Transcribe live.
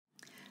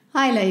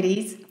Hi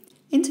ladies,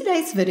 in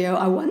today's video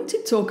I want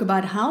to talk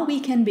about how we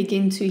can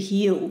begin to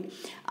heal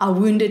our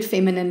wounded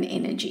feminine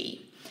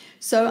energy.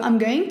 So I'm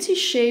going to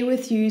share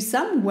with you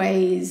some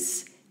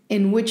ways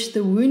in which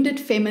the wounded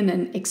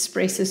feminine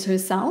expresses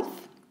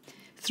herself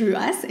through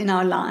us in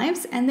our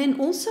lives, and then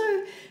also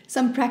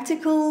some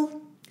practical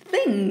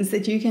things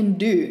that you can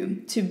do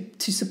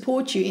to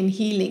support you in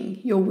healing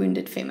your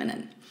wounded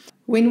feminine.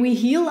 When we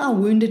heal our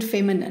wounded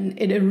feminine,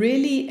 it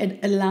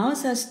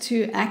allows us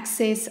to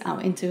access our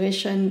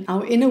intuition,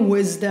 our inner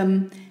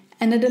wisdom,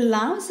 and it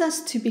allows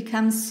us to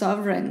become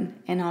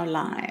sovereign in our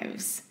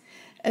lives.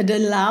 It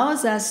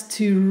allows us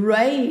to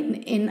reign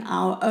in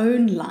our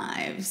own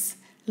lives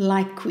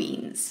like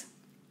queens.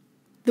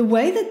 The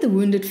way that the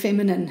wounded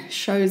feminine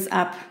shows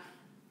up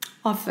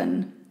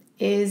often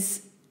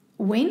is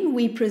when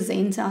we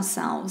present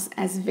ourselves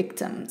as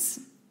victims,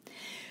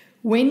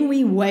 when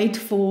we wait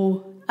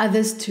for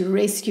others to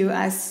rescue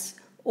us,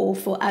 or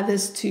for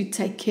others to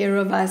take care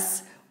of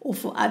us, or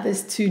for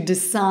others to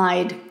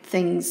decide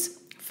things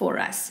for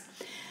us.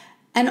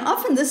 And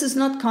often this is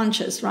not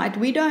conscious, right?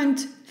 We don't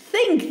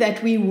think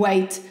that we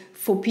wait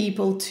for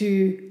people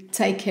to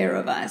take care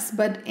of us,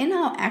 but in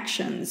our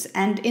actions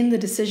and in the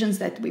decisions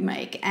that we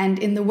make and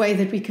in the way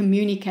that we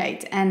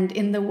communicate and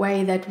in the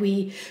way that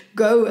we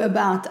go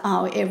about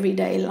our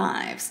everyday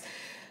lives,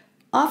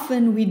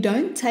 often we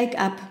don't take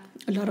up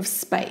a lot of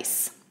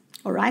space.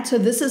 All right, so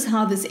this is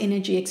how this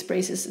energy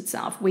expresses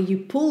itself, where you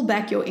pull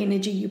back your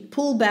energy, you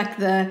pull back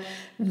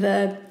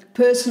the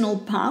personal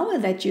power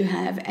that you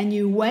have, and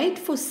you wait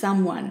for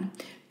someone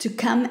to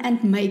come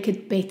and make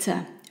it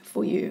better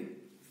for you.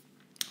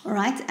 All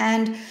right,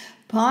 and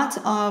part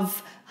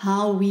of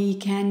how we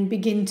can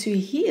begin to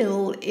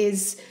heal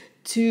is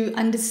to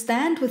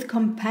understand with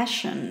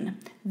compassion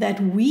that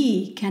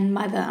we can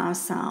mother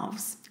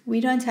ourselves. We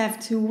don't have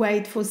to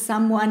wait for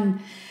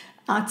someone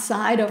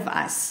outside of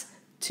us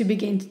to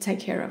begin to take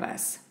care of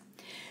us.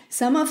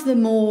 Some of the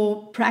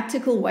more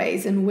practical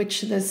ways in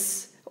which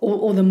this,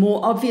 or the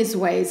more obvious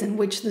ways in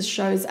which this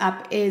shows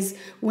up, is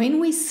when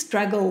we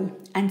struggle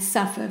and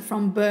suffer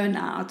from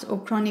burnout or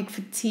chronic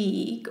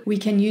fatigue, we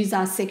can use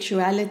our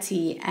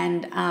sexuality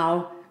and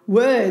our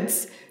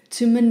words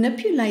to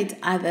manipulate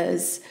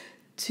others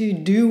to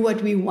do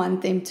what we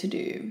want them to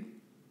do.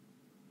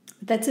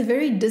 That's a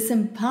very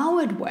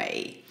disempowered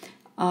way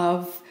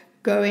of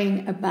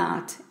going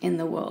about in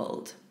the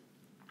world.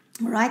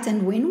 Right,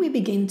 and when we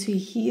begin to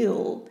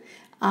heal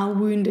our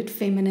wounded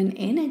feminine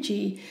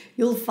energy,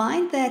 you'll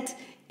find that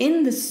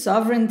in the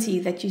sovereignty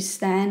that you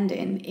stand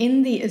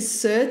in the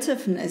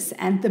assertiveness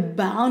and the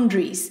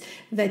boundaries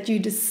that you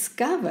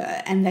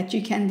discover and that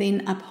you can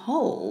then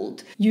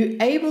uphold,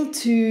 you're able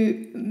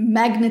to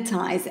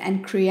magnetize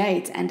and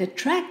create and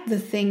attract the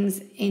things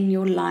in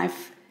your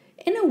life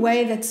in a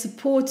way that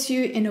supports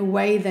you, in a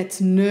way that's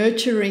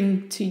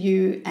nurturing to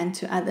you and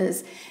to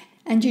others.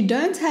 And you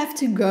don't have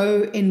to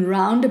go in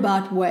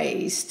roundabout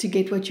ways to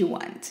get what you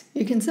want.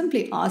 You can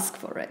simply ask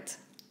for it.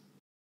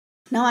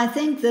 Now, I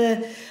think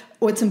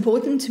what's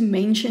important to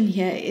mention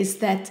here is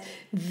that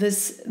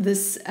this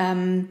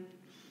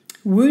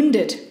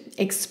wounded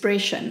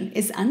expression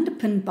is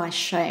underpinned by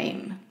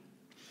shame.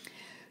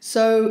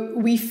 So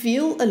we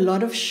feel a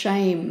lot of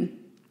shame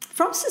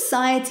from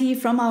society,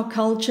 from our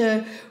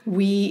culture.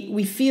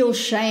 We feel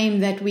shame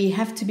that we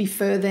have to be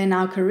further in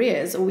our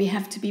careers, or we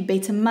have to be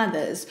better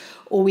mothers,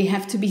 or we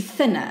have to be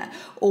thinner,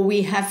 or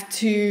we have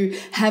to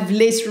have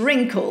less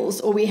wrinkles,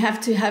 or we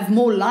have to have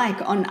more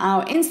like on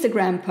our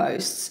Instagram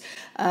posts.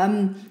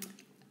 And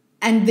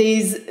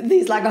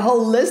there's like a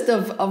whole list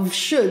of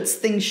shoulds.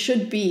 Things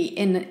should be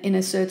in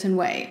a certain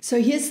way.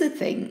 So here's the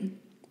thing.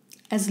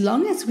 As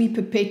long as we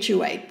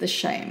perpetuate the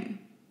shame,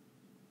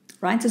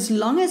 right? As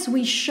long as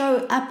we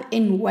show up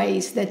in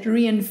ways that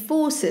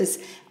reinforces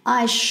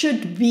I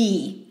should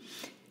be,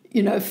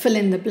 fill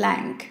in the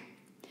blank,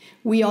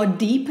 we are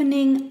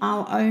deepening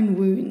our own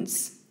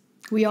wounds.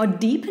 We are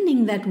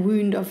deepening that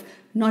wound of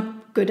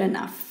not good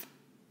enough,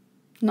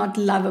 not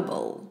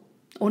lovable,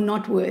 or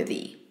not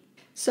worthy.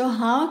 So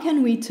how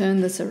can we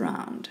turn this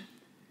around?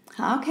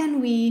 How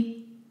can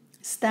we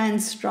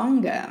stand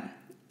stronger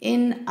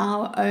in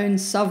our own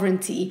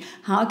sovereignty?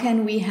 How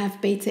can we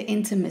have better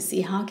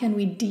intimacy? How can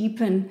we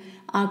deepen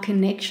our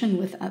connection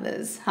with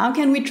others? How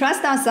can we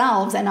trust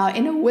ourselves and our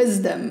inner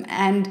wisdom?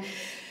 And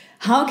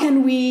how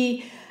can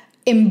we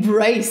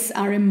embrace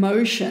our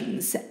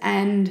emotions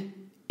and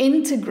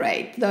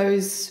integrate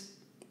those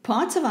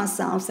parts of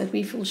ourselves that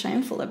we feel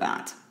shameful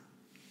about?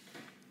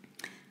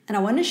 And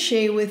I want to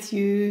share with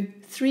you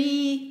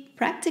 3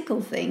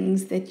 practical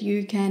things that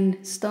you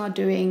can start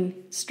doing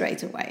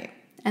straight away.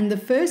 And the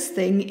first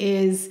thing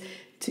is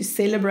to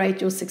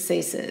celebrate your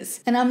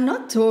successes. And I'm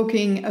not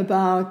talking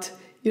about,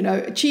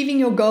 achieving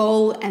your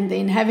goal and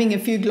then having a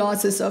few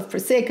glasses of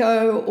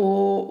Prosecco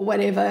or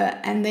whatever,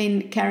 and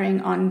then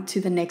carrying on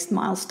to the next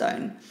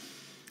milestone.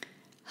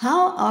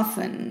 How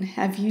often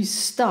have you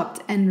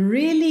stopped and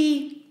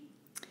really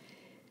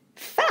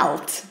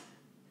felt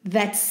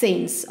that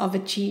sense of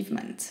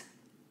achievement?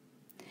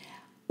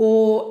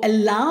 or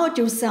allowed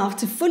yourself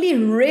to fully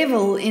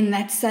revel in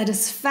that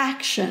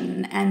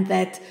satisfaction and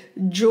that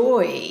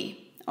joy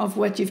of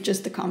what you've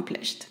just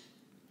accomplished.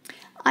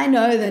 I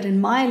know that in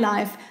my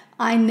life,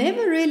 I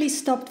never really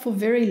stopped for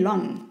very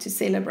long to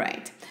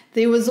celebrate.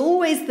 There was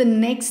always the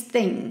next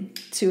thing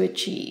to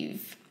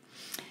achieve.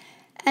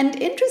 And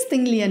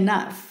interestingly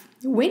enough,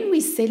 when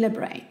we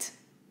celebrate,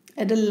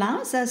 it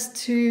allows us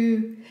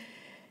to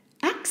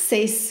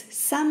access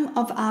some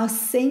of our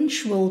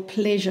sensual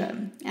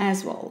pleasure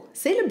as well.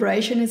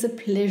 Celebration is a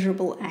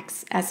pleasurable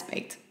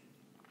aspect.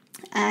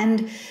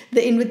 And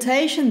the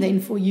invitation then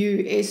for you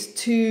is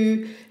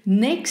to,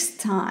 next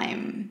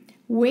time,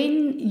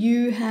 when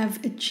you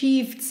have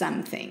achieved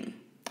something,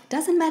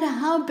 doesn't matter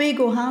how big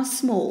or how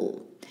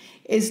small,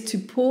 is to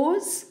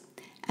pause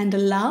and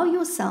allow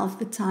yourself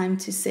the time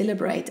to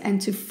celebrate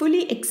and to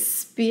fully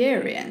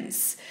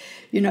experience,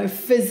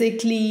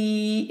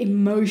 physically,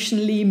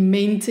 emotionally,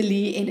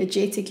 mentally,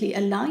 energetically.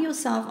 Allow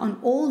yourself on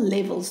all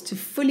levels to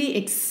fully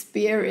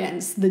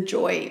experience the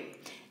joy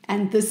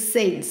and the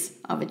sense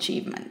of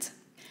achievement.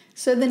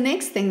 So the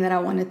next thing that I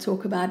want to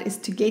talk about is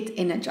to get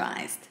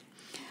energized.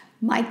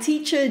 My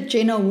teacher,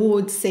 Jenna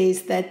Ward,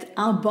 says that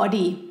our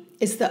body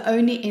is the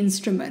only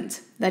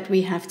instrument that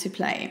we have to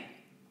play.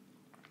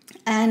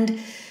 And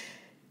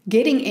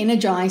getting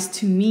energized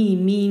to me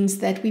means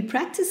that we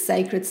practice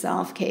sacred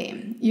self-care.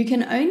 You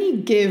can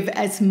only give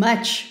as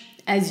much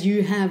as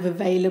you have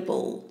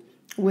available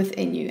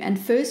within you. And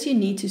first you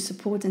need to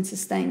support and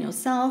sustain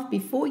yourself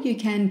before you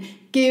can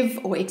give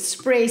or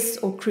express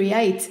or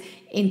create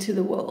into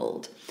the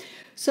world.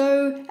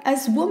 So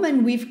as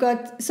women, we've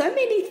got so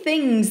many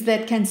things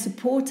that can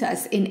support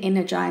us in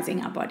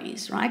energizing our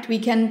bodies, right? We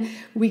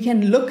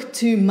can look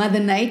to Mother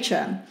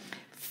Nature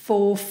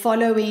for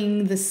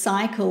following the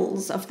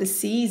cycles of the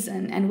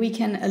season, and we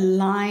can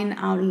align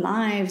our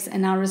lives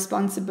and our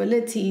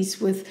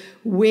responsibilities with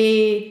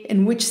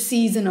in which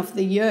season of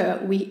the year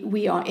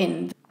we are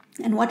in.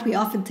 And what we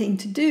often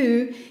tend to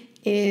do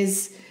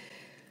is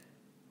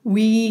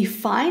we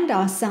find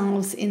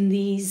ourselves in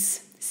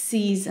these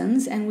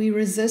seasons and we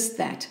resist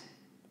that.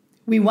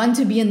 We want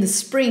to be in the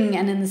spring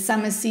and in the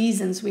summer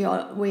seasons,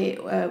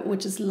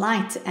 which is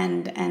light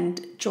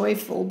and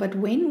joyful. But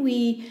when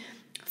we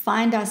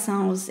find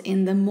ourselves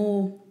in the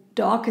more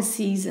darker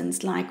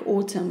seasons like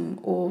autumn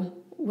or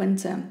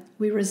winter,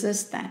 we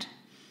resist that.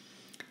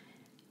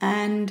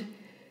 And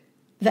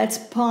that's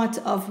part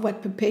of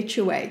what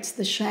perpetuates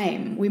the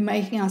shame. We're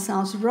making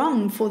ourselves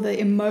wrong for the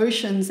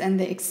emotions and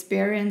the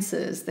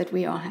experiences that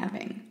we are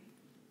having.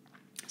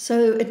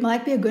 So it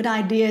might be a good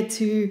idea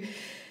to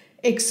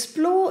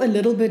explore a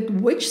little bit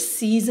which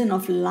season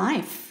of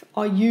life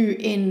are you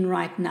in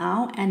right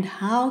now and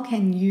how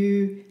can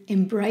you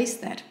embrace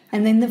that.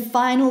 And then the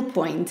final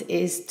point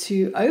is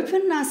to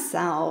open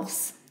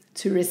ourselves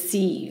to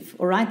receive.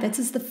 All right, that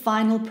is the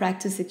final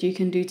practice that you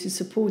can do to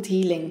support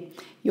healing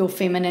your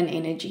feminine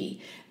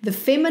energy. The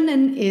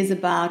feminine is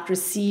about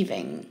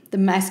receiving. The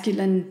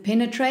masculine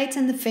penetrates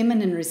and the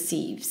feminine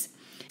receives.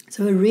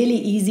 So a really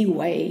easy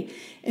way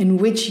in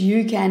which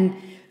you can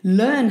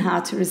learn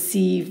how to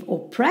receive or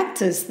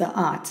practice the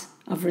art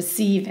of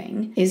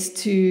receiving is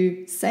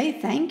to say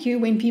thank you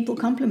when people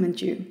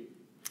compliment you.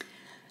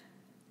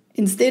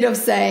 Instead of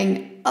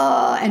saying,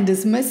 oh, and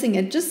dismissing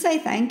it, just say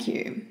thank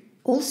you.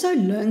 Also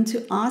learn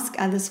to ask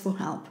others for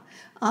help.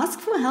 Ask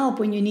for help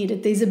when you need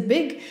it. There's a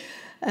big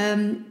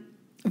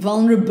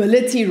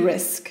vulnerability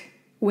risk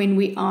when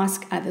we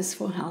ask others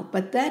for help,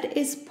 but that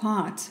is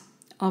part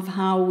of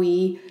how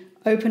we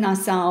open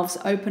ourselves,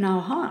 open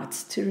our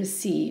hearts to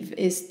receive,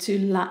 is to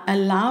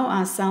allow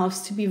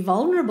ourselves to be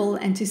vulnerable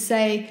and to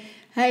say,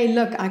 hey,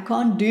 look, I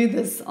can't do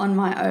this on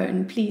my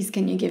own. Please,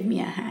 can you give me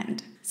a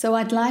hand? So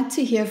I'd like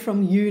to hear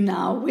from you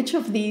now. Which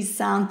of these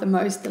sound the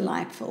most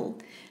delightful?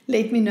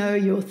 Let me know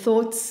your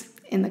thoughts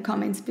in the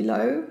comments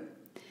below.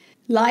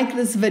 Like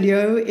this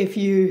video if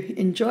you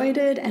enjoyed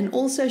it, and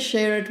also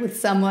share it with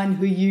someone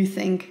who you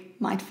think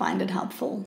might find it helpful.